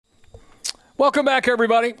Welcome back,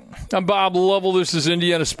 everybody. I'm Bob Lovell. This is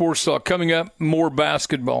Indiana Sports Talk. Coming up, more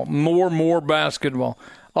basketball. More basketball.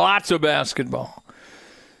 Lots of basketball.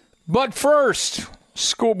 But first,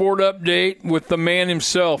 scoreboard update with the man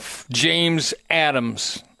himself, James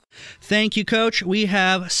Adams. Thank you, Coach. We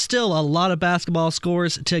have still a lot of basketball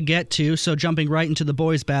scores to get to, so jumping right into the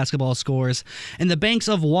boys' basketball scores. In the Banks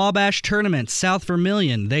of Wabash tournament, South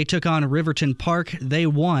Vermilion, they took on Riverton Park. They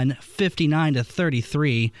won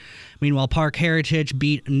 59-33. Meanwhile, Park Heritage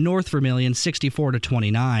beat North Vermilion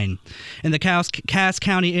 64-29. In the Cass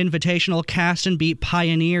County Invitational, Caston beat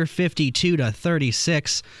Pioneer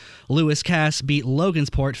 52-36. Lewis Cass beat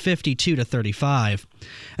Logansport 52-35.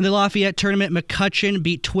 In the Lafayette tournament, McCutcheon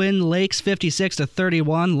beat Twin Lakes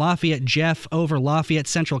 56-31. Lafayette Jeff over Lafayette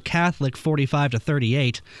Central Catholic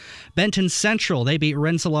 45-38. Benton Central, they beat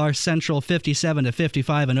Rensselaer Central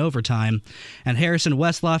 57-55 in overtime. And Harrison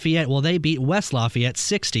West Lafayette, well, they beat West Lafayette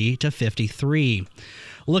 60-53.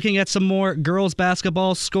 Looking at some more girls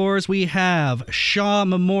basketball scores, we have Shaw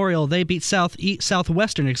Memorial. They beat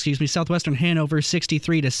Southwestern Hanover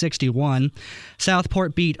 63-61.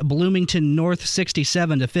 Southport beat Bloomington North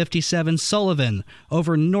 67-57. Sullivan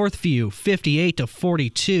over Northview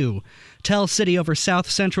 58-42. Tell City over South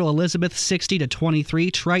Central Elizabeth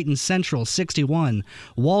 60-23. Triton Central 61.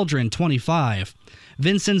 Waldron 25.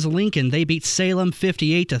 Vincennes Lincoln, they beat Salem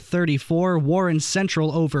 58-34. Warren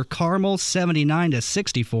Central over Carmel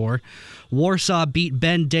 79-64. Warsaw beat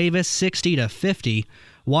Ben Davis 60-50.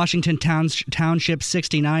 Washington Township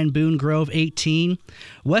 69, Boone Grove 18.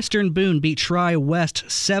 Western Boone beat Tri-West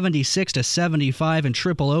 76-75 in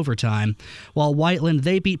triple overtime, while Whiteland,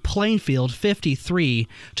 they beat Plainfield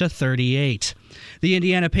 53-38. The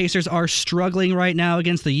Indiana Pacers are struggling right now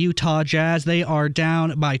against the Utah Jazz. They are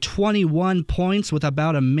down by 21 points with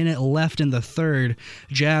about a minute left in the third.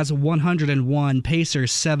 Jazz 101,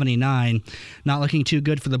 Pacers 79. Not looking too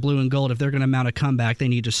good for the blue and gold. If they're going to mount a comeback, they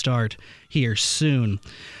need to start here soon.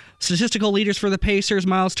 Statistical leaders for the Pacers,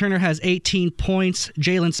 Miles Turner has 18 points,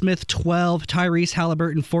 Jalen Smith 12, Tyrese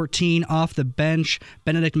Halliburton 14 off the bench,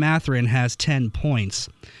 Benedict Mathurin has 10 points.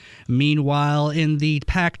 Meanwhile, in the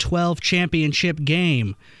Pac-12 championship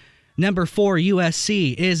game, number 4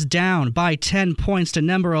 USC is down by 10 points to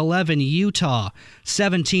number 11 Utah,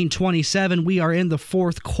 17-27. We are in the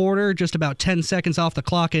fourth quarter, just about 10 seconds off the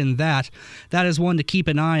clock in that. That is one to keep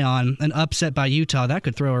an eye on. An upset by Utah, that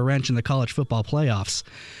could throw a wrench in the college football playoffs.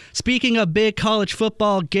 Speaking of big college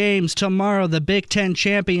football games, tomorrow the Big Ten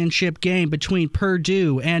championship game between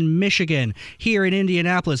Purdue and Michigan here in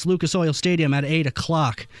Indianapolis, Lucas Oil Stadium at 8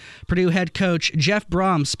 o'clock. Purdue head coach Jeff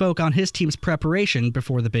Brom spoke on his team's preparation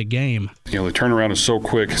before the big game. The turnaround is so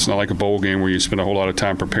quick. It's not like a bowl game where you spend a whole lot of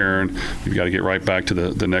time preparing. You've got to get right back to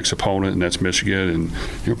the next opponent, and that's Michigan,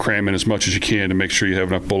 and cram in as much as you can to make sure you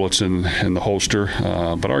have enough bullets in the holster.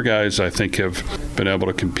 But our guys, I think, have been able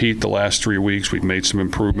to compete the last 3 weeks. We've made some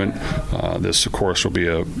improvement. This, of course, will be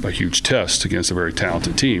a huge test against a very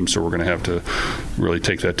talented team, so we're going to have to really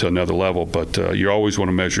take that to another level. But you always want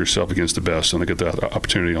to measure yourself against the best, and I get that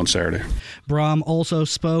opportunity on Saturday. Brom also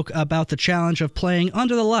spoke about the challenge of playing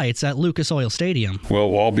under the lights at Lucas Oil Stadium.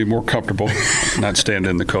 Well, we'll all be more comfortable, not standing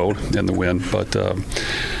in the cold and the wind. But,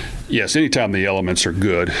 yes, anytime the elements are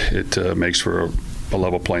good, it makes for a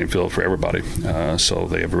level playing field for everybody. So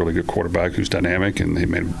they have a really good quarterback who's dynamic, and they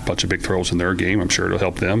made a bunch of big throws in their game. I'm sure it'll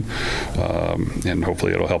help them, and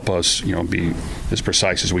hopefully it'll help us, be as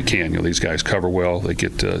precise as we can. These guys cover well. They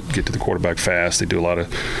get to the quarterback fast. They do a lot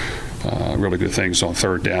of really good things on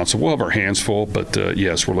third down. So we'll have our hands full, but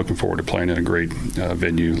yes, we're looking forward to playing in a great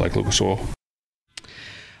venue like Lucas Oil.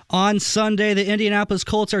 On Sunday, the Indianapolis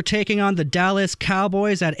Colts are taking on the Dallas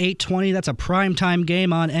Cowboys at 8:20. That's a primetime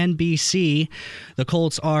game on NBC. The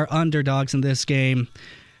Colts are underdogs in this game.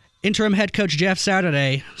 Interim head coach Jeff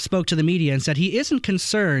Saturday spoke to the media and said he isn't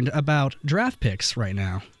concerned about draft picks right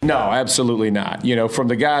now. No, absolutely not. From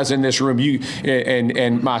the guys in this room, you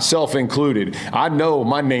and myself included, I know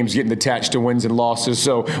my name's getting attached to wins and losses.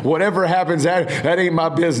 So whatever happens, that ain't my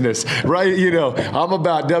business, right? I'm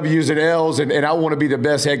about W's and L's, and I want to be the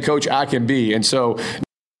best head coach I can be. And so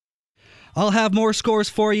I'll have more scores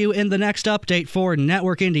for you in the next update for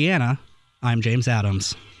Network Indiana. I'm James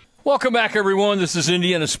Adams. Welcome back, everyone. This is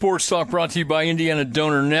Indiana Sports Talk, brought to you by Indiana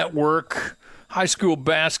Donor Network. High school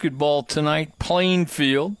basketball tonight,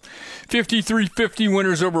 Plainfield. 53-50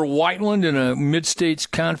 winners over Whiteland in a Mid-States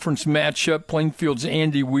Conference matchup. Plainfield's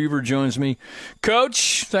Andy Weaver joins me.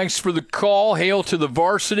 Coach, thanks for the call. Hail to the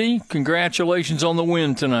varsity. Congratulations on the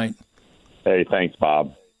win tonight. Hey, thanks,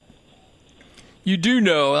 Bob. You do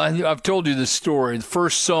know, I've told you this story. The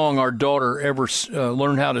first song our daughter ever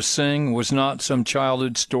learned how to sing was not some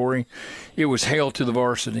childhood story. It was "Hail to the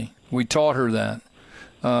Varsity." We taught her that.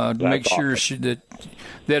 To make sure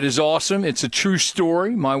that is awesome. It's a true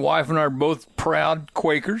story. My wife and I are both proud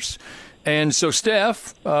Quakers. And so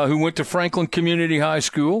Steph, who went to Franklin Community High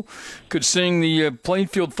School, could sing the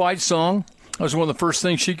Plainfield Fight song. That was one of the first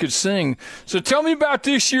things she could sing. So tell me about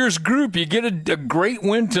this year's group. You get a great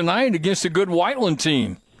win tonight against a good Whiteland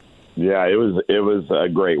team. Yeah, it was a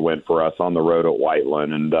great win for us on the road at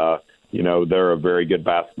Whiteland. And, they're a very good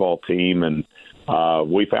basketball team. And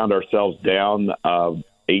we found ourselves down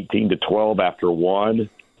 18-12 after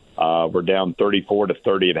one. We're down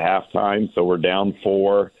 34-30 at halftime, so we're down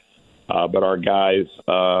 4. But our guys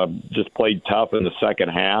just played tough in the second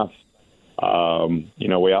half. We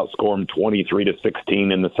outscored them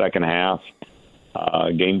 23-16 in the second half.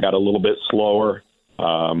 Game got a little bit slower,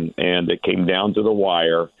 and it came down to the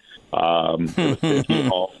wire. It was 50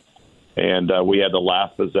 all, and we had the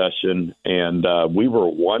last possession, and we were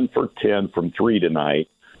 1 for 10 from 3 tonight.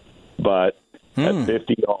 But at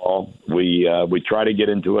 50 all, we try to get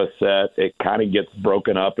into a set. It kind of gets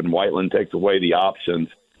broken up, and Whiteland takes away the options,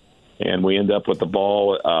 and we end up with the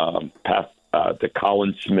ball pass to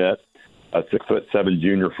Colin Schmidt, a 6'7"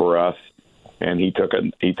 junior for us, and he took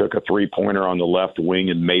a 3-pointer on the left wing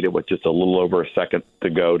and made it with just a little over a second to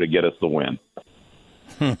go to get us the win.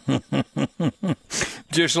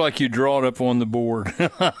 Just like you draw it up on the board.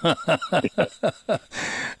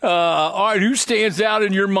 All right, who stands out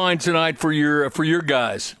in your mind tonight for your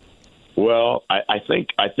guys? Well, I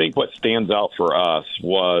think what stands out for us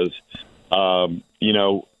was,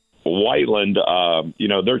 Whiteland.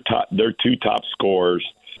 Their 2 top scorers,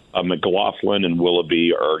 McLaughlin and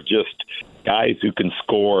Willoughby, are just guys who can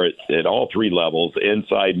score at all 3 levels,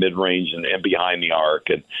 inside, mid-range, and behind the arc,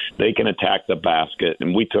 and they can attack the basket.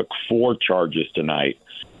 And we took 4 charges tonight.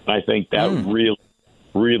 And I think that really,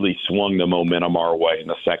 really swung the momentum our way in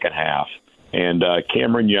the second half. And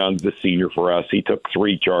Cameron Young, the senior for us, he took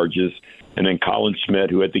 3 charges. And then Colin Schmidt,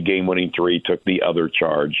 who had the game-winning 3, took the other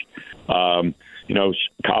charge. Colin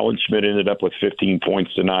Schmidt ended up with 15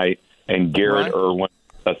 points tonight, and Garrett Irwin,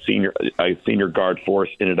 a senior guard for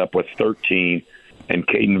us, ended up with 13, and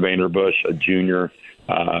Caden Vanderbush, a junior,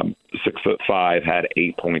 6'5", had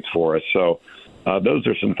 8 points for us. So those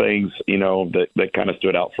are some things, that kind of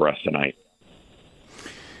stood out for us tonight.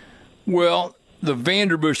 Well, the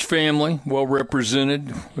Vanderbush family, well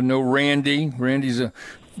represented. We know Randy. Randy's a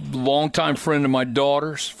longtime friend of my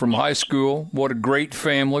daughter's from high school. What a great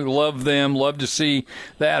family. Love them. Love to see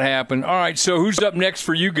that happen. All right, so who's up next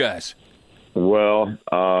for you guys? Well,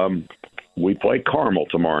 we play Carmel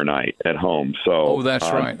tomorrow night at home. So that's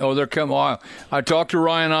right. Oh, they're coming. I talked to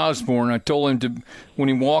Ryan Osborne. I told him to, when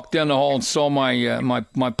he walked down the hall and saw my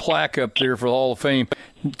plaque up there for the Hall of Fame,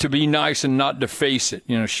 to be nice and not deface it.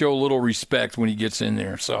 Show a little respect when he gets in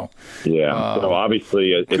there. So so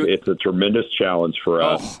obviously it's a tremendous challenge for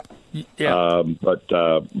us. Yeah.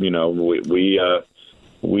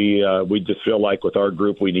 We just feel like with our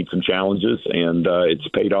group we need some challenges, and it's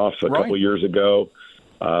paid off a couple years ago.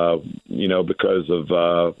 Because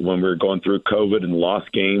of when we were going through COVID and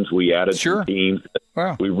lost games, we added some teams.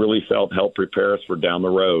 Wow. We really felt helped prepare us for down the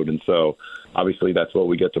road, and so obviously that's what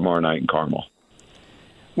we get tomorrow night in Carmel.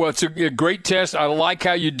 Well, it's a great test. I like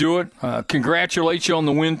how you do it. Congratulate you on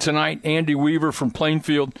the win tonight, Andy Weaver from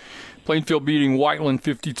Plainfield. Plainfield beating Whiteland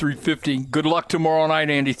 53-50. Good luck tomorrow night,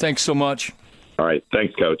 Andy. Thanks so much. All right.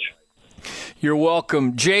 Thanks, Coach. You're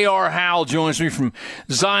welcome. J.R. Howell joins me from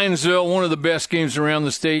Zionsville, one of the best games around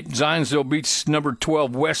the state. Zionsville beats number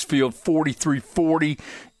 12 Westfield 43-40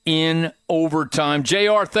 in overtime.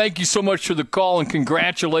 J.R., thank you so much for the call, and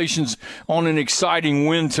congratulations on an exciting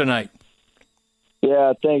win tonight.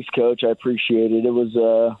 Yeah, thanks, Coach. I appreciate it. It was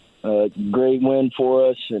a great win for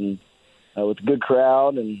us, and with a good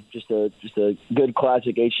crowd, and just a good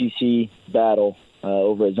classic HEC battle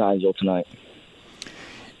over at Zionsville tonight.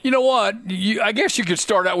 You know what? I guess you could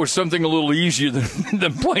start out with something a little easier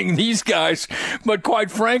than playing these guys. But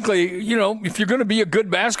quite frankly, if you're going to be a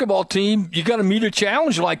good basketball team, you got to meet a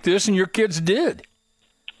challenge like this, and your kids did.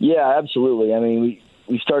 Yeah, absolutely. I mean,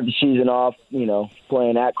 we started the season off,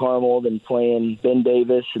 playing at Carmel, then playing Ben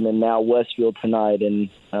Davis, and then now Westfield tonight. And,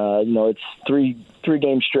 it's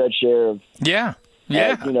three-game stretch there of just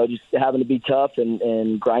having to be tough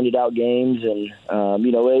and grind out games. And,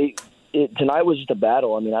 tonight was just a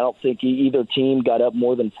battle. I mean, I don't think either team got up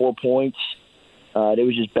more than 4 points. It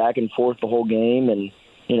was just back and forth the whole game, and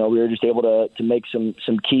we were just able to make some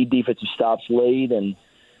key defensive stops late, and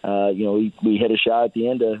we hit a shot at the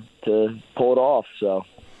end to pull it off. So,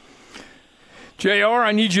 JR,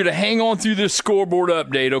 I need you to hang on through this scoreboard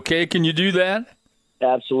update, okay? Can you do that?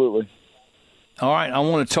 Absolutely. All right, I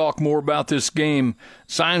want to talk more about this game.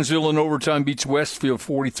 Zionsville in overtime beats Westfield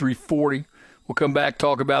 43-40. We'll come back,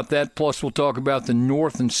 talk about that. Plus, we'll talk about the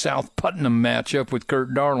North and South Putnam matchup with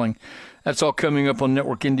Kurt Darling. That's all coming up on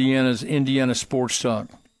Network Indiana's Indiana Sports Talk.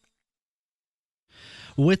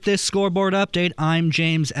 With this scoreboard update, I'm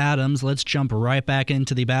James Adams. Let's jump right back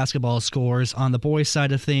into the basketball scores. On the boys'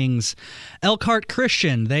 side of things, Elkhart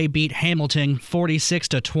Christian, they beat Hamilton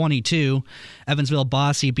 46-22. Evansville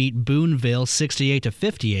Bosse beat Boonville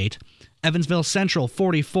 68-58. Evansville Central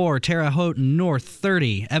 44, Terre Haute North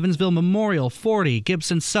 30. Evansville Memorial 40,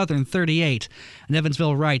 Gibson Southern 38. And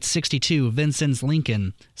Evansville Wright 62, Vincennes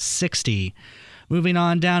Lincoln 60. Moving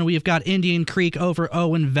on down, we've got Indian Creek over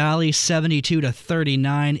Owen Valley,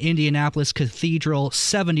 72-39. Indianapolis Cathedral,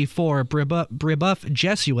 74. Brebeuf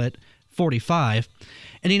Jesuit, 45.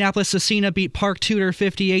 Indianapolis Scecina beat Park Tudor,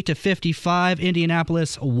 58-55.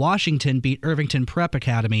 Indianapolis Washington beat Irvington Prep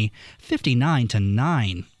Academy,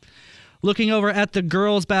 59-9. Looking over at the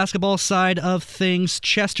girls' basketball side of things,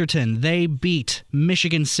 Chesterton, they beat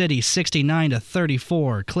Michigan City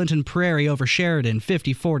 69-34. Clinton Prairie over Sheridan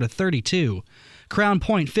 54-32. Crown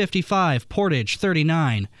Point 55, Portage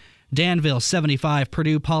 39. Danville 75,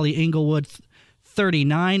 Purdue Poly Inglewood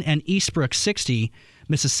 39, and Eastbrook 60,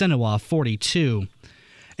 Mississinewa 42.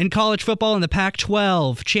 In college football in the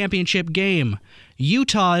Pac-12 championship game,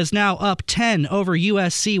 Utah is now up 10 over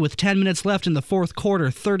USC with 10 minutes left in the fourth quarter,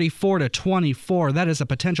 34-24. That is a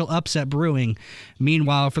potential upset brewing.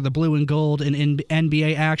 Meanwhile, for the blue and gold in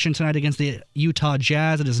NBA action tonight against the Utah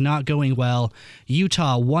Jazz, it is not going well.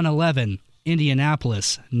 Utah 111,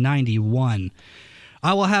 Indianapolis 91.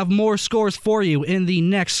 I will have more scores for you in the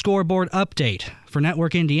next scoreboard update. For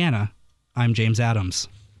Network Indiana, I'm James Adams.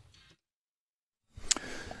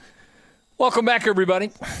 Welcome back, everybody.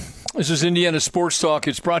 This is Indiana Sports Talk.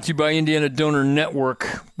 It's brought to you by Indiana Donor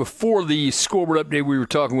Network. Before the scoreboard update, we were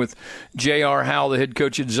talking with J.R. Howell, the head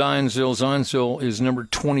coach at Zionsville. Zionsville is number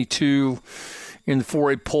 22 in the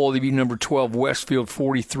 4A poll. They beat number 12 Westfield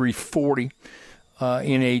 43-40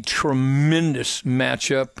 in a tremendous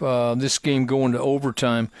matchup. This game going to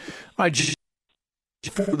overtime. One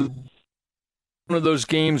of those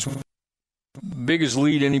games, biggest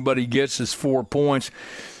lead anybody gets is 4 points.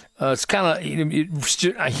 It's kind of,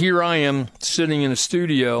 here I am sitting in a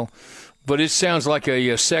studio, but it sounds like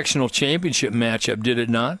a sectional championship matchup, did it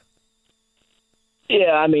not?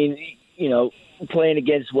 Yeah, I mean, you know, playing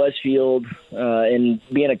against Westfield and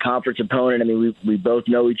being a conference opponent, I mean, we both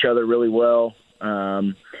know each other really well.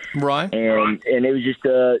 Right. And it was just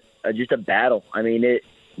a battle. I mean,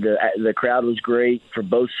 the crowd was great for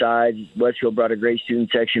both sides. Westfield brought a great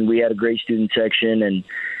student section. We had a great student section, and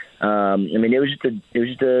I mean, it was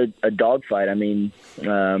just a dogfight. I mean,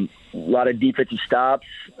 a lot of defensive stops.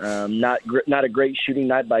 Not a great shooting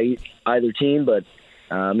night by either team, but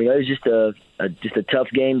you know, it was just a tough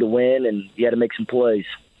game to win, and you had to make some plays.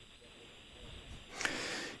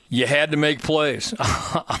 You had to make plays.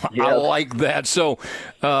 Yeah. I like that. So,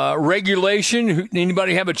 regulation.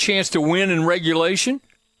 Anybody have a chance to win in regulation?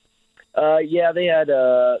 Yeah, they had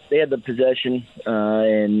the possession,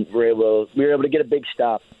 and we were able to get a big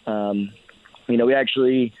stop. You know, I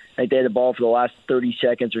think they had the ball for the last 30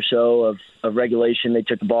 seconds or so of regulation. They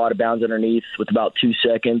took the ball out of bounds underneath with about 2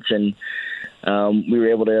 seconds, and we were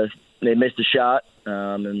able to. They missed a shot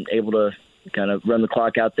and able to kind of run the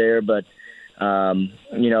clock out there. But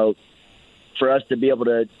you know, for us to be able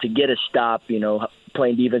to get a stop, you know,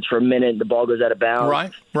 playing defense for a minute, the ball goes out of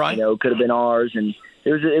bounds. Right. You know, could have been ours, and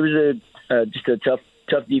it was just a tough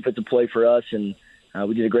defensive play for us, and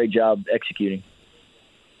we did a great job executing.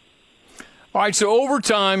 All right, so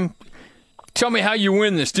overtime. Tell me how you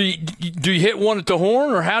win this. Do you hit one at the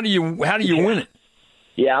horn, or how do you win it?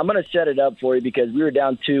 Yeah, I'm going to set it up for you because we were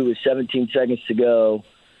down 2 with 17 seconds to go,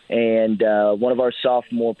 and one of our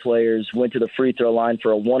sophomore players went to the free throw line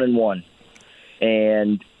for a 1-and-1,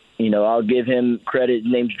 and you know, I'll give him credit.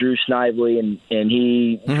 His name's Drew Snively, and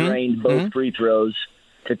he drained both free throws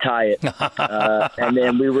to tie it. And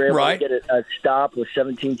then we were able to get a stop with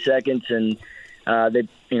 17 seconds, and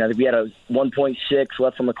we had a 1.6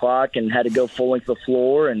 left on the clock and had to go full length of the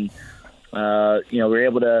floor, and we were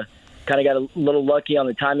able to kind of got a little lucky on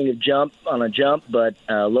the timing of a jump, but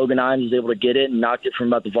Logan Imes was able to get it and knocked it from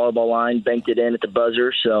about the volleyball line, banked it in at the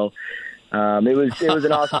buzzer. So it was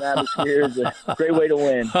an awesome atmosphere. It was a great way to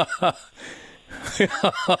win.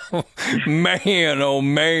 Man, oh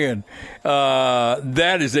man,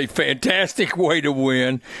 that is a fantastic way to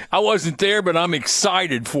win. I wasn't there, but I'm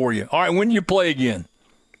excited for you. All right, when do you play again?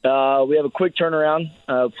 We have a quick turnaround.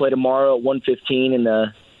 Play tomorrow at 1:15 in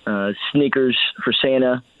the Sneakers for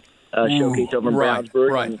Santa showcase over in Brownsburg.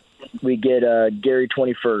 Right. And we get Gary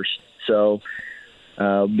 21st. So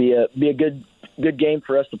be a good game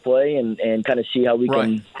for us to play and kind of see how we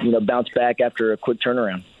can bounce back after a quick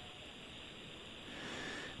turnaround.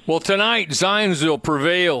 Well, tonight, Zionsville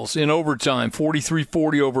prevails in overtime,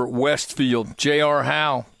 43-40 over at Westfield. J.R.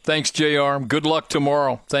 Howell. Thanks, J.R. Good luck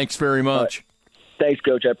tomorrow. Thanks very much. Thanks,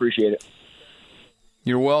 Coach. I appreciate it.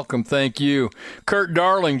 You're welcome. Thank you. Kurt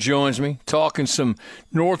Darling joins me, talking some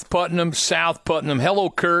North Putnam, South Putnam. Hello,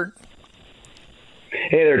 Kurt.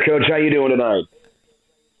 Hey there, Coach. How you doing tonight?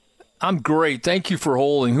 I'm great. Thank you for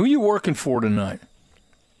holding. Who are you working for tonight?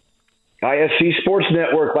 ISC Sports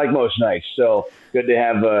Network, like most nights. So good to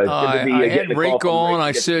have. Good to be I getting had a call Rake from on. Rake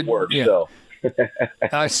I to get said, to work, yeah. So.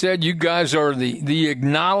 I said you guys are the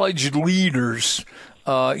acknowledged leaders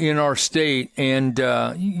in our state, and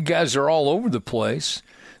you guys are all over the place.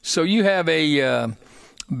 So you have a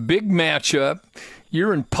big matchup.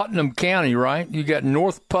 You're in Putnam County, right? You got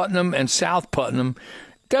North Putnam and South Putnam.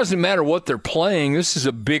 Doesn't matter what they're playing. This is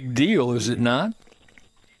a big deal, is it not?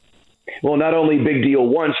 Well, not only big deal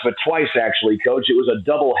once, but twice, actually, Coach. It was a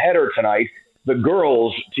doubleheader tonight. The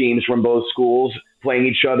girls' teams from both schools playing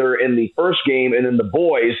each other in the first game, and then the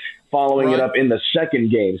boys following it up in the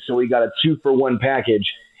second game. So we got a 2-for-1 package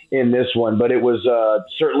in this one. But it was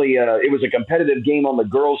certainly it was a competitive game on the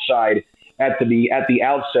girls' side at the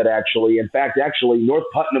outset, actually. In fact, North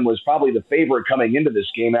Putnam was probably the favorite coming into this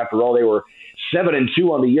game. After all, they were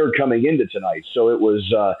 7-2 on the year coming into tonight. So it was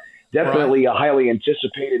definitely a highly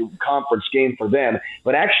anticipated conference game for them.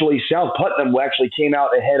 But actually, South Putnam actually came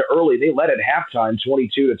out ahead early. They led at halftime,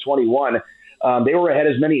 22-21. They were ahead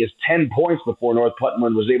as many as 10 points before North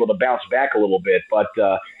Putnam was able to bounce back a little bit. But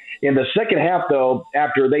in the second half, though,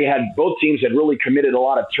 after both teams had really committed a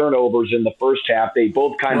lot of turnovers in the first half, they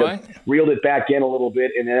both kind of reeled it back in a little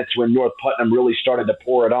bit, and that's when North Putnam really started to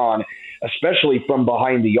pour it on, especially from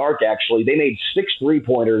behind the arc, actually. They made 6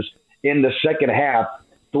 3-pointers in the second half,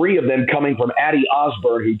 3 of them coming from Addie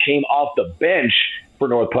Osborne, who came off the bench for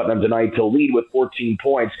North Putnam tonight to lead with 14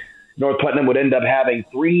 points. North Putnam would end up having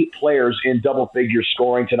 3 players in double-figure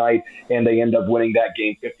scoring tonight, and they end up winning that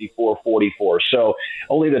game 54-44. So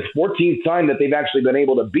only the 14th time that they've actually been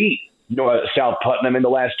able to beat South Putnam in the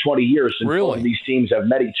last 20 years, since both of these teams have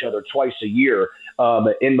met each other twice a year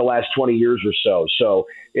in the last 20 years or so. So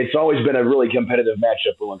it's always been a really competitive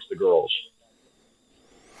matchup amongst the girls.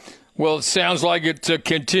 Well, it sounds like it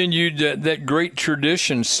continued that great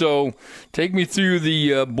tradition. So take me through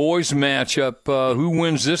the boys' matchup. Who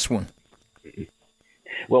wins this one?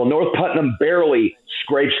 Well, North Putnam barely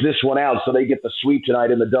scrapes this one out, so they get the sweep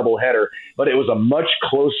tonight in the doubleheader. But it was a much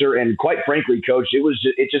closer, and quite frankly, Coach,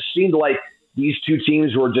 it just seemed like these two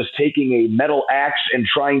teams were just taking a metal axe and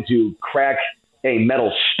trying to crack a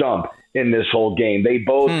metal stump in this whole game. They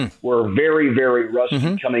both were very, very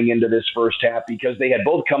rusty coming into this first half because they had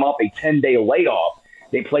both come off a 10-day layoff.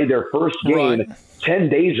 They played their first game 10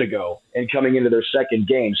 days ago and coming into their second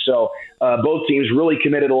game. So both teams really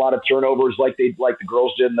committed a lot of turnovers like the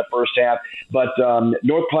girls did in the first half. But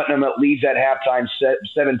North Putnam leads at halftime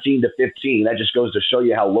 17-15. That just goes to show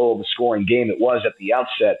you how low of a scoring game it was at the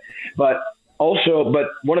outset. But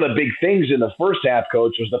one of the big things in the first half,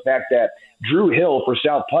 Coach, was the fact that Drew Hill for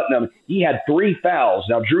South Putnam, he had 3 fouls.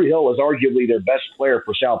 Now, Drew Hill is arguably their best player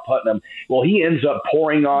for South Putnam. Well, he ends up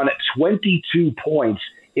pouring on 22 points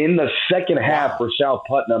in the second half for South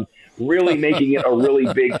Putnam, really making it a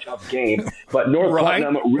really big, tough game. But North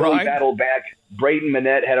Putnam really battled back. Braden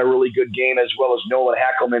Manette had a really good game, as well as Nolan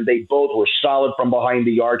Hackelman. They both were solid from behind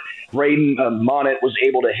the arc. Braden Monette was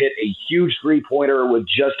able to hit a huge 3-pointer with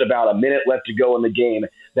just about a minute left to go in the game.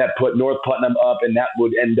 That put North Putnam up, and that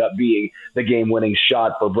would end up being the game-winning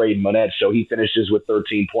shot for Braden Monette. So he finishes with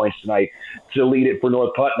 13 points tonight to lead it for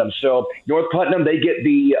North Putnam. So North Putnam, they get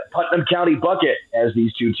the Putnam County bucket as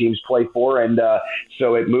these two teams play for, and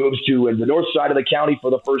so it moves to the north side of the county for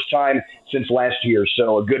the first time since last year.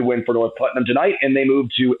 So a good win for North Putnam tonight, and they move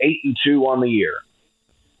to 8-2 on the year.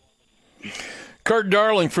 Kurt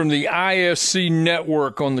Darling from the ISC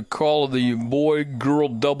Network on the call of the boy-girl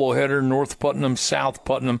doubleheader, North Putnam, South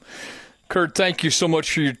Putnam. Kurt, thank you so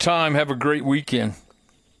much for your time. Have a great weekend.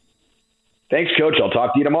 Thanks, Coach. I'll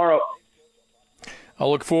talk to you tomorrow. I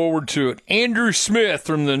look forward to it. Andrew Smith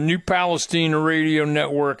from the New Palestine Radio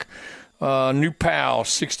Network, New Pal,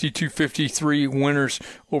 62-53 winners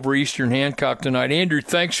over Eastern Hancock tonight. Andrew,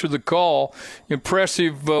 thanks for the call.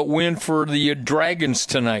 Impressive win for the Dragons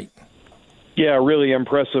tonight. Yeah, a really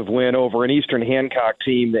impressive win over an Eastern Hancock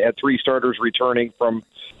team that had 3 starters returning from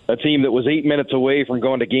a team that was 8 minutes away from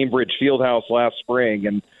going to Gamebridge Fieldhouse last spring.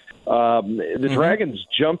 And the Dragons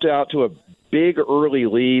jumped out to a big early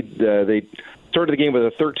lead. They started the game with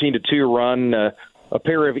a 13-2 run. A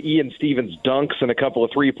pair of Ian Stevens dunks and a couple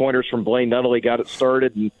of three-pointers from Blaine Nunnally got it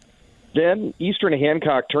started. And then Eastern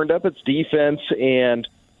Hancock turned up its defense and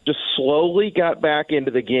just slowly got back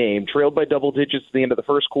into the game, trailed by double digits at the end of the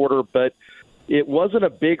first quarter, but it wasn't a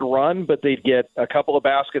big run, but they'd get a couple of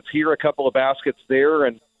baskets here, a couple of baskets there,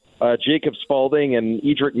 and Jacob Spalding and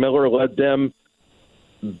Edric Miller led them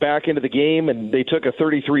back into the game, and they took a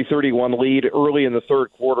 33-31 lead early in the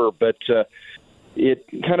third quarter, but it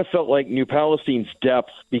kind of felt like New Palestine's depth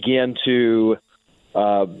began to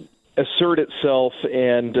assert itself,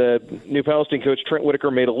 and New Palestine coach Trent Whitaker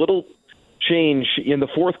made a little change in the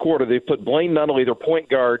fourth quarter. They put Blaine Nunnally, their point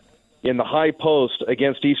guard, in the high post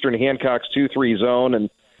against Eastern Hancock's 2-3 zone, and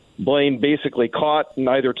Blaine basically caught and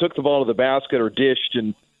either took the ball to the basket or dished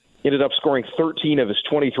and ended up scoring 13 of his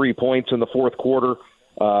 23 points in the fourth quarter.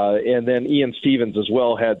 And then Ian Stevens as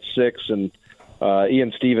well had 6, and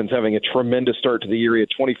Ian Stevens having a tremendous start to the year. He had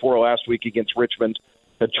 24 last week against Richmond,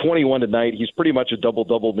 had 21 tonight. He's pretty much a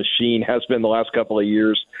double-double machine, has been the last couple of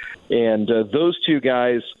years. And those two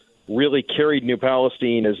guys really carried New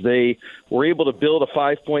Palestine as they were able to build a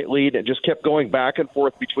 5-point lead and just kept going back and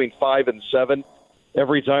forth between 5 and 7.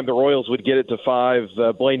 Every time the Royals would get it to 5,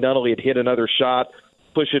 Blaine Nunnally had hit another shot,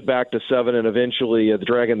 push it back to 7, and eventually the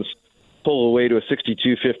Dragons pull away to a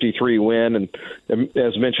 62-53 win. And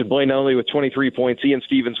as mentioned, Blaine Nunnally with 23 points, Ian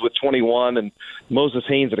Stevens with 21, and Moses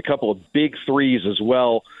Haynes at a couple of big threes as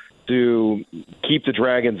well to keep the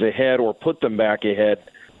Dragons ahead or put them back ahead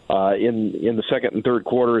in the second and third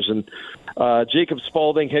quarters. And Jacob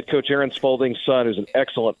Spalding, head coach Aaron Spalding's son, who's an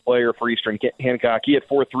excellent player for Eastern Hancock. He had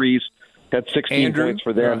 4 threes, had 16 points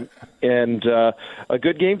for them, and a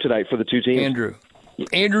good game tonight for the two teams.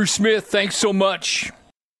 Andrew Smith, thanks so much.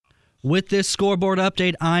 With this scoreboard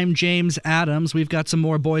update, I'm James Adams. We've got some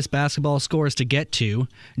more boys basketball scores to get to.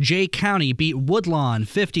 Jay County beat Woodlawn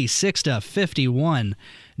 56-51.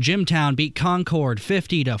 Jimtown beat Concord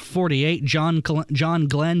 50-48. John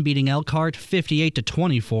Glenn beating Elkhart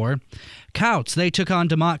 58-24. Couts, they took on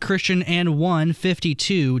DeMott Christian and won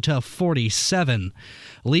 52-47.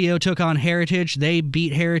 Leo took on Heritage. They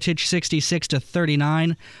beat Heritage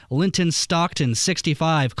 66-39. Linton Stockton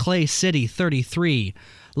 65. Clay City 33.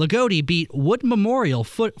 Lagodi beat Wood Memorial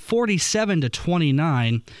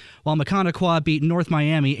 47-29, while Maconaquah beat North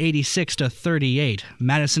Miami 86-38.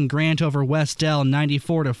 Madison Grant over West Dell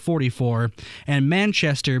 94-44, and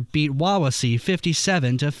Manchester beat Wawasee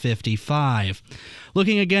 57-55.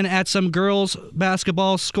 Looking again at some girls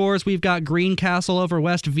basketball scores, we've got Greencastle over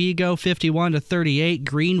West Vigo 51-38.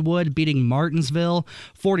 Greenwood beating Martinsville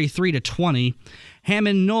 43-20.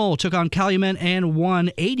 Hammond Knoll took on Calumet and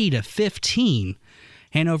won 80-15.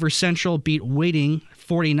 Hanover Central beat Whiting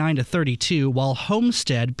 49-32, while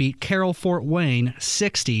Homestead beat Carroll Fort Wayne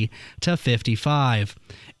 60-55.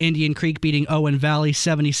 Indian Creek beating Owen Valley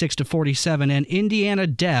 76-47, and Indiana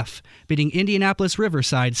Def beating Indianapolis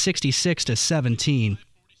Riverside 66-17.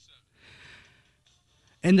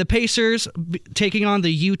 And the Pacers taking on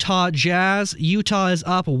the Utah Jazz. Utah is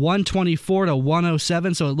up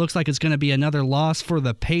 124-107, so it looks like it's going to be another loss for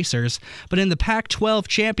the Pacers. But in the Pac-12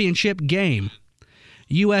 championship game,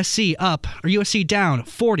 USC down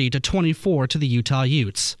 40-24 to the Utah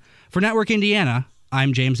Utes. For Network Indiana,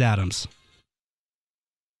 I'm James Adams.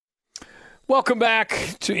 Welcome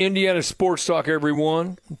back to Indiana Sports Talk,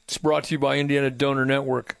 everyone. It's brought to you by Indiana Donor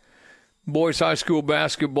Network. Boys high school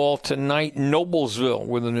basketball tonight, Noblesville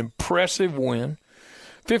with an impressive win.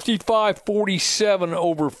 55-47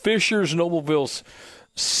 over Fishers. Noblesville's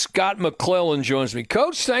Scott McClelland joins me.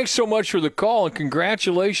 Coach, thanks so much for the call, and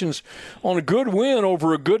congratulations on a good win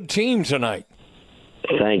over a good team tonight.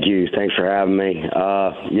 Thank you. Thanks for having me.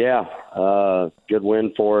 Good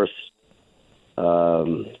win for us.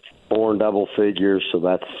 4 in double figures, so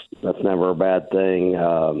that's never a bad thing.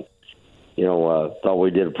 Thought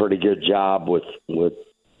we did a pretty good job with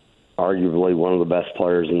arguably one of the best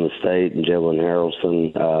players in the state, and Jalen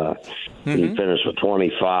Harrelson. He finished with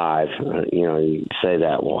 25. You say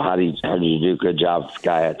that. Well, how did you do a good job if this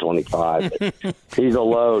guy had 25? He's a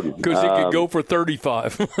load. Because he could go for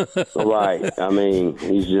 35. Right. I mean,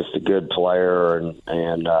 he's just a good player and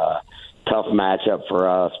tough matchup for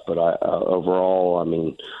us. But overall, I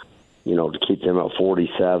mean, to keep them at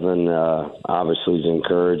 47 obviously is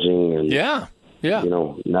encouraging. And, yeah.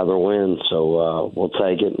 Another win. So we'll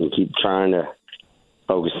take it and keep trying to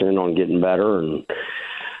focus in on getting better and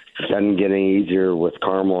doesn't get any easier with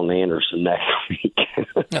Carmel and Anderson next week.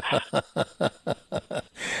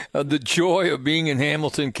 The joy of being in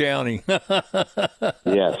Hamilton County.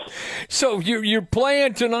 Yes. So your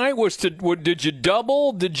plan tonight was did you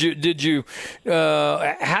double? Did you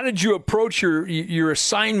how did you approach your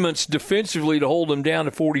assignments defensively to hold them down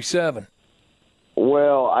to 47?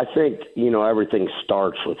 Well, I think, everything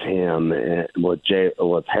starts with him and with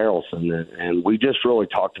Harrelson, and we just really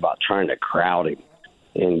talked about trying to crowd him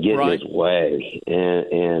and get in his way.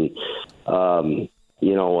 And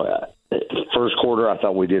first quarter, I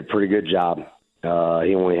thought we did a pretty good job. He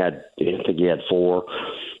only had, I think he had 4.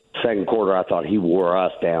 Second quarter, I thought he wore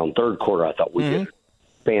us down. Third quarter, I thought we did a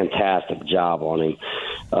fantastic job on him.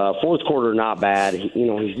 Fourth quarter, not bad.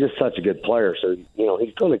 He's just such a good player, so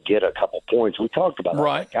he's going to get a couple points. We talked about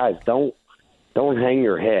that. Guys, don't hang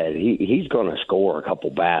your head. He's going to score a couple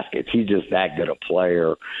baskets. He's just that good a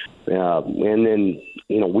player. And then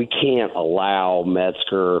we can't allow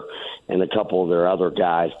Metzger and a couple of their other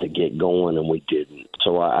guys to get going, and we didn't.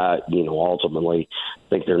 So I ultimately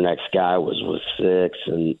think their next guy was 6,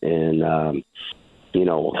 and a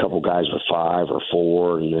couple guys with 5 or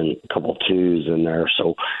 4, and then a couple 2s in there.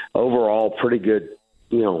 So overall, pretty good,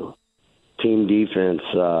 team defense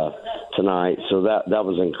tonight. So that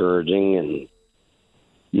was encouraging. And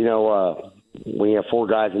we have 4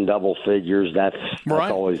 guys in double figures. That's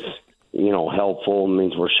always helpful. It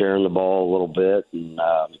means we're sharing the ball a little bit, and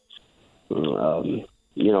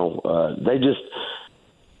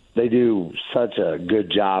they do such a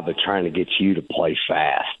good job of trying to get you to play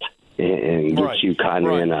fast and get you kind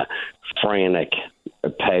of in a frantic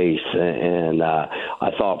pace. And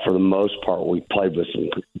I thought for the most part we played with some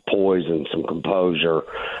poise and some composure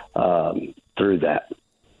through that.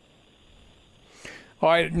 All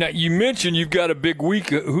right. Now, you mentioned you've got a big week.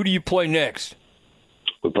 Who do you play next?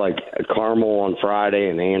 We play Carmel on Friday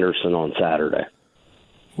and Anderson on Saturday.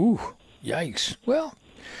 Ooh, yikes. Well,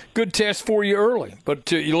 good test for you early,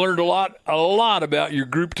 but you learned a lot about your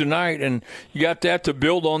group tonight, and you got that to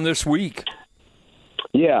build on this week.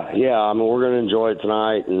 Yeah. I mean, we're going to enjoy it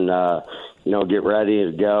tonight, and get ready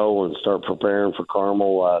to go and start preparing for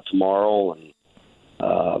Carmel tomorrow, and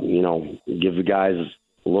give the guys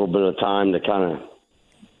a little bit of time to kind of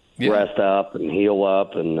rest up and heal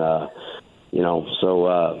up, and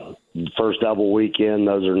first double weekend,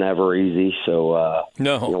 those are never easy. So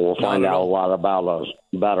we'll find out a lot about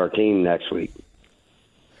our team next week.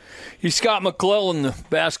 He's Scott McClelland, the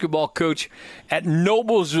basketball coach at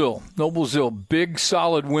Noblesville. Noblesville, big,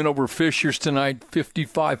 solid win over Fishers tonight,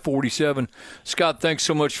 55-47. Scott, thanks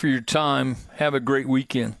so much for your time. Have a great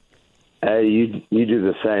weekend. Hey, you do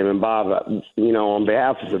the same. And, Bob, on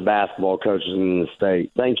behalf of the basketball coaches in the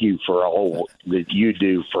state, thank you for all that you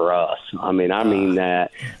do for us. I mean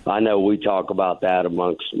that. I know we talk about that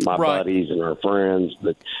amongst my buddies and our friends,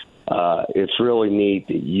 but it's really neat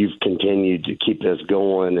that you've continued to keep this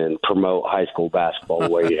going and promote high school basketball the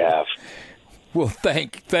way you have. Well,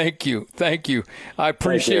 thank you. I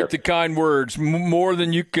appreciate the kind words more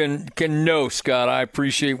than you can know, Scott. I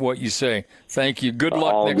appreciate what you say. Thank you. Good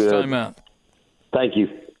luck next time out. Thank you.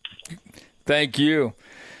 Thank you.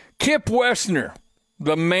 Kip Wesner,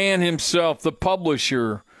 the man himself, the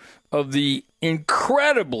publisher of the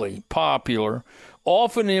incredibly popular,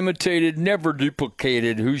 often imitated, never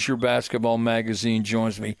duplicated Who's Your Basketball magazine,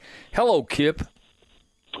 joins me. Hello, Kip.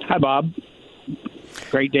 Hi, Bob.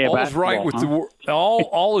 Great day of basketball.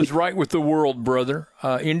 All is right with the world, brother.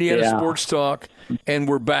 Indiana Sports Talk, and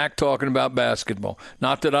we're back talking about basketball.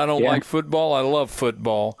 Not that I don't like football. I love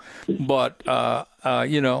football. But, I'm a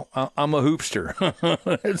hoopster.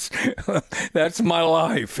 That's my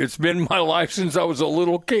life. It's been my life since I was a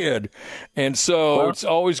little kid. And so it's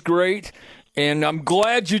always great. And I'm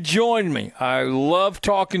glad you joined me. I love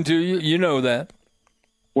talking to you. You know that.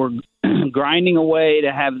 We're grinding away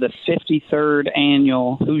to have the 53rd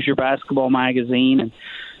annual Who's Your Basketball magazine, and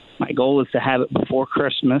my goal is to have it before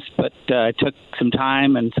Christmas, but I took some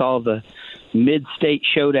time and saw the mid-state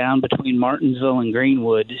showdown between Martinsville and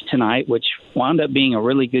Greenwood tonight, which wound up being a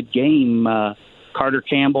really good game. Carter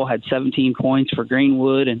Campbell had 17 points for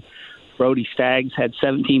Greenwood, and Brody Staggs had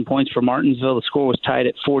 17 points for Martinsville. The score was tied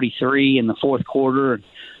at 43 in the fourth quarter, and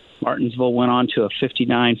Martinsville went on to a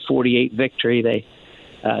 59-48 victory.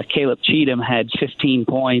 Caleb Cheatham had 15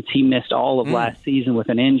 points. He missed all of last season with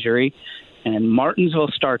an injury. And Martinsville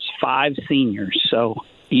starts 5 seniors. So,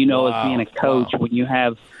 as being a coach, when you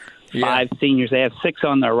have 5 seniors, they have 6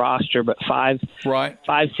 on their roster, but 5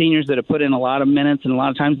 seniors that have put in a lot of minutes, and a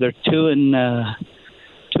lot of times they're 2-1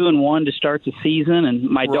 to start the season. And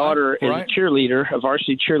my daughter is a cheerleader, a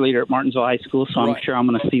varsity cheerleader at Martinsville High School, so I'm sure I'm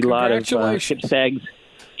going to see a lot of Chip Staggs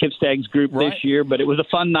Kip Staggs group Right. this year, but it was a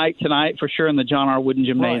fun night tonight for sure in the John R. Wooden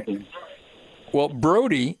Gymnasium. Right. Well,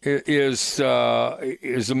 Brody is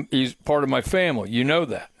he's part of my family. You know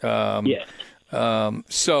that. Yes.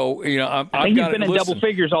 So I I've think got he's been to in listen. double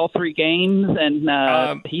figures all 3 games,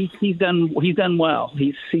 and he's done well.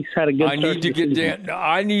 He's had a good. I need to get down.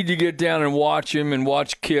 I need to get down and watch him and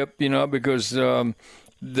watch Kip. Because they're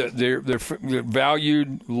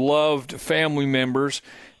valued, loved family members.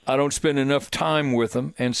 I don't spend enough time with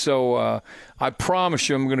them, and so I promise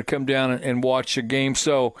you, I'm going to come down and watch a game.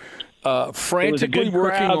 So. Frantically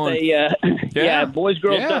working crowd. on boys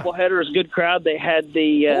girls doubleheader is a good crowd. They had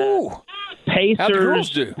the how'd the girls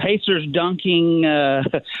do? Pacers dunking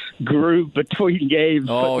group between games putting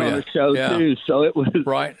on the show too. So it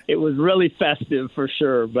was really festive for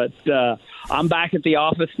sure. But I'm back at the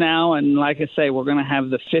office now, and like I say, we're going to have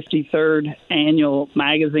the 53rd annual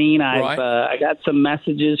magazine. I got some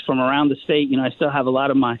messages from around the state. I still have a lot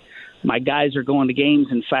of my guys are going to games.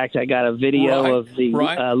 In fact, I got a video of the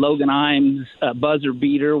Logan Imes buzzer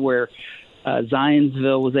beater where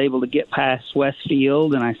Zionsville was able to get past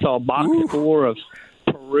Westfield, and I saw a box score of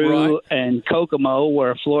Peru and Kokomo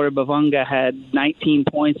where Florida Bavunga had 19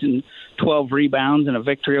 points and 12 rebounds and a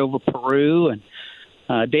victory over Peru. And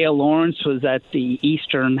Dale Lawrence was at the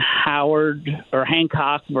Eastern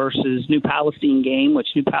Hancock versus New Palestine game, which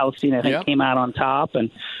New Palestine, I think, came out on top. And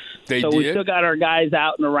we still got our guys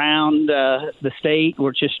out and around the state.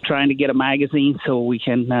 We're just trying to get a magazine so we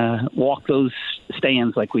can walk those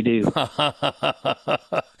stands like we do.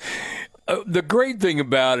 The great thing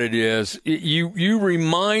about it is you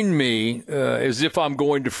remind me, as if I'm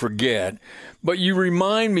going to forget, but you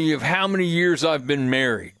remind me of how many years I've been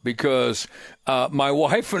married, because my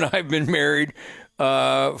wife and I have been married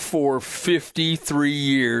for 53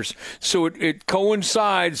 years. So it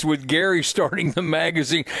coincides with Gary starting the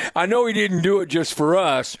magazine. I know he didn't do it just for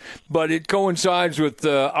us, but it coincides with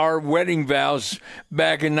our wedding vows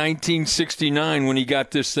back in 1969 when he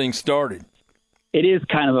got this thing started. It is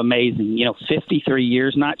kind of amazing, 53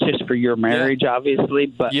 years, not just for your marriage, obviously,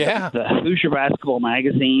 but the Hoosier Basketball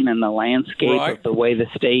Magazine and the landscape of the way the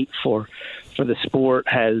state for the sport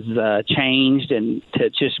has changed, and to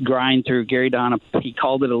just grind through. Gary Donna, he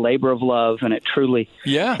called it a labor of love, and it truly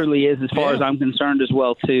is, as far as I'm concerned as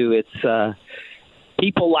well, too. It's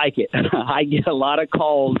people like it. I get a lot of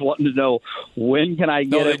calls wanting to know when can I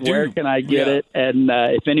get it, where can I get it, and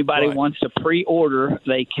if anybody wants to pre-order,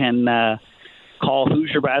 they can call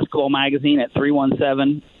Hoosier Basketball Magazine at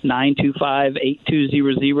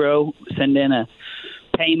 317-925-8200. Send in a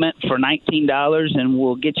payment for $19, and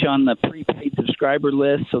we'll get you on the prepaid subscriber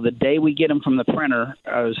list. So the day we get them from the printer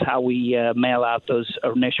is how we mail out those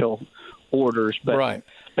initial orders. But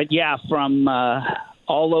yeah, from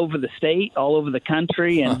all over the state, all over the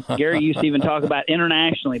country, and Gary used to even talk about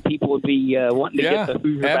internationally. People would be wanting to get the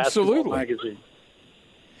Hoosier Basketball Magazine.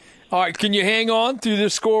 All right, can you hang on through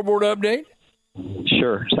this scoreboard update?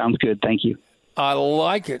 Sure. Sounds good. Thank you. I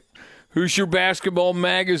like it. Hoosier Basketball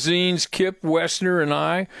Magazine's Kip Wesner and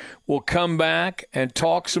I will come back and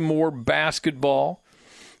talk some more basketball,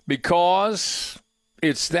 because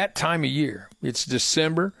it's that time of year. It's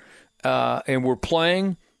December, and we're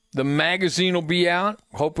playing. The magazine will be out,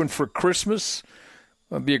 hoping for Christmas.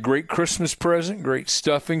 It'll be a great Christmas present, great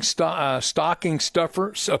stocking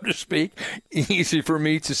stuffer, so to speak. Easy for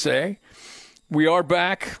me to say. We are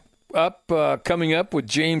back coming up with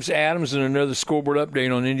James Adams and another scoreboard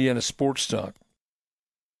update on Indiana Sports Talk.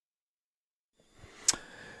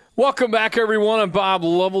 Welcome back, everyone. I'm Bob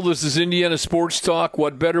Lovell. This is Indiana Sports Talk.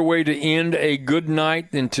 What better way to end a good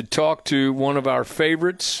night than to talk to one of our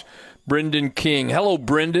favorites, Brendan King. Hello,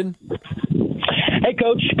 Brendan. Hey,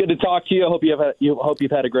 Coach. Good to talk to you. I hope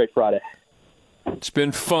you've had a great Friday. It's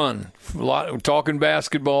been fun. Talking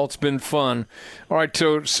basketball. It's been fun. All right,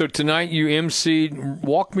 so tonight you emceed.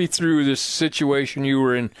 Walk me through this situation you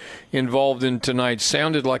were involved in tonight.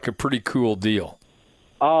 Sounded like a pretty cool deal.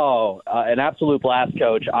 Oh, an absolute blast,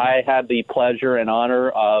 Coach. I had the pleasure and honor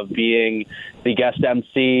of being the guest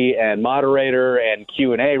MC and moderator and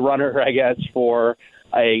Q&A runner, I guess, for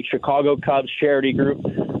a Chicago Cubs charity group.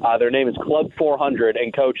 Their name is Club 400,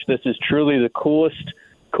 and Coach, this is truly the coolest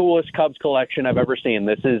Cubs collection I've ever seen.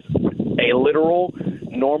 This is a literal,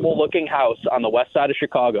 normal-looking house on the west side of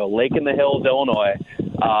Chicago, Lake in the Hills, Illinois.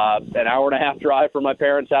 An hour and a half drive from my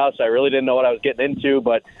parents' house. I really didn't know what I was getting into,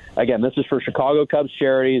 but again, this is for Chicago Cubs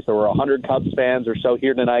charities. There were 100 Cubs fans or so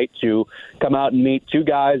here tonight to come out and meet two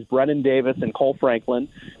guys, Brennan Davis and Cole Franklin.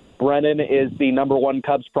 Brennan is the number one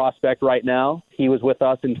Cubs prospect right now. He was with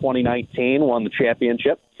us in 2019, won the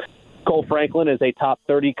championship. Cole Franklin is a top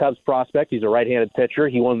 30 Cubs prospect. He's a right-handed pitcher.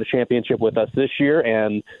 He won the championship with us this year,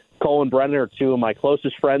 and Cole and Brennan are two of my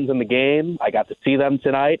closest friends in the game. I got to see them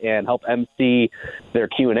tonight and help MC their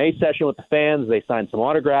Q&A session with the fans. They signed some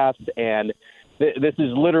autographs, and this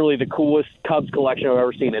is literally the coolest Cubs collection I've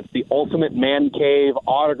ever seen. It's the ultimate man cave,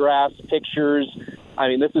 autographs, pictures. I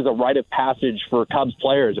mean, this is a rite of passage for Cubs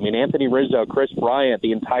players. I mean, Anthony Rizzo, Chris Bryant,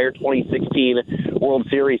 the entire 2016 World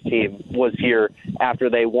Series team was here after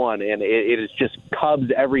they won, and it is just Cubs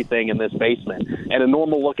everything in this basement. And a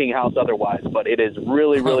normal-looking house otherwise, but it is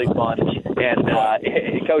really, really fun.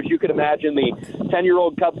 And, Coach, you can imagine the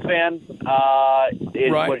 10-year-old Cubs fan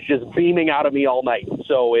was just beaming out of me all night.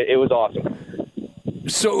 So it was awesome.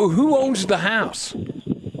 So who owns the house?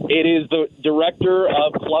 It is the director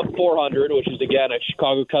of Club 400, which is, again, a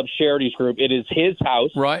Chicago Cubs charities group. It is his house.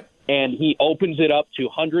 Right. And he opens it up to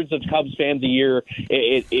hundreds of Cubs fans a year.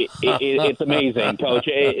 It's amazing, Coach.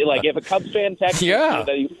 Like, if a Cubs fan texts you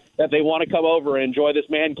that they want to come over and enjoy this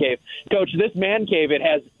man cave, Coach, this man cave, it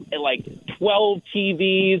has, like, 12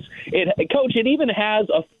 TVs. Coach, it even has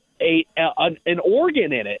an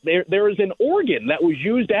organ in it. There is an organ that was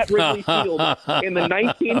used at Wrigley Field in the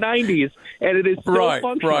 1990s, and it is still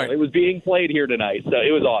functional. Right. It was being played here tonight, so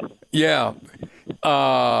it was awesome. Yeah.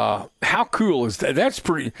 How cool is that?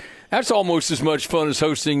 That's almost as much fun as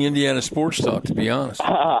hosting Indiana Sports Talk, to be honest.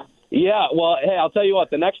 Yeah, well, hey, I'll tell you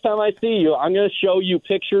what. The next time I see you, I'm going to show you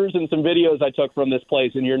pictures and some videos I took from this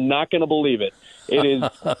place, and you're not going to believe it. It is.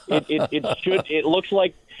 It looks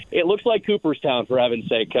like Cooperstown, for heaven's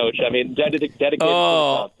sake, Coach. I mean, dedicated.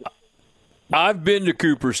 I've been to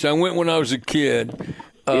Cooperstown. I went when I was a kid,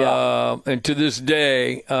 and to this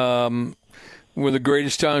day, one of the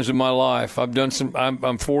greatest times of my life.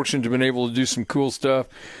 I'm fortunate to have been able to do some cool stuff.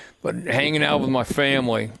 But hanging out with my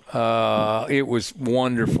family, it was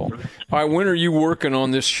wonderful. All right, when are you working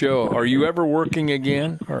on this show? Are you ever working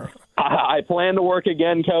again? I plan to work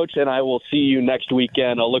again, Coach, and I will see you next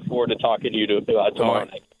weekend. I'll look forward to talking to you tomorrow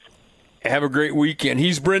night. Have a great weekend.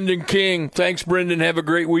 He's Brendan King. Thanks, Brendan. Have a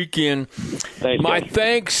great weekend. Thanks, My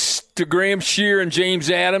thanks to Graham Shear and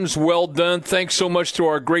James Adams. Well done. Thanks so much to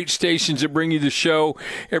our great stations that bring you the show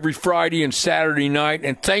every Friday and Saturday night.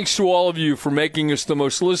 And thanks to all of you for making us the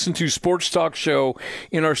most listened to sports talk show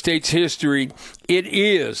in our state's history. It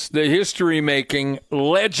is the history-making,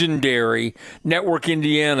 legendary Network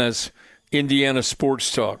Indiana's Indiana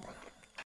Sports Talk.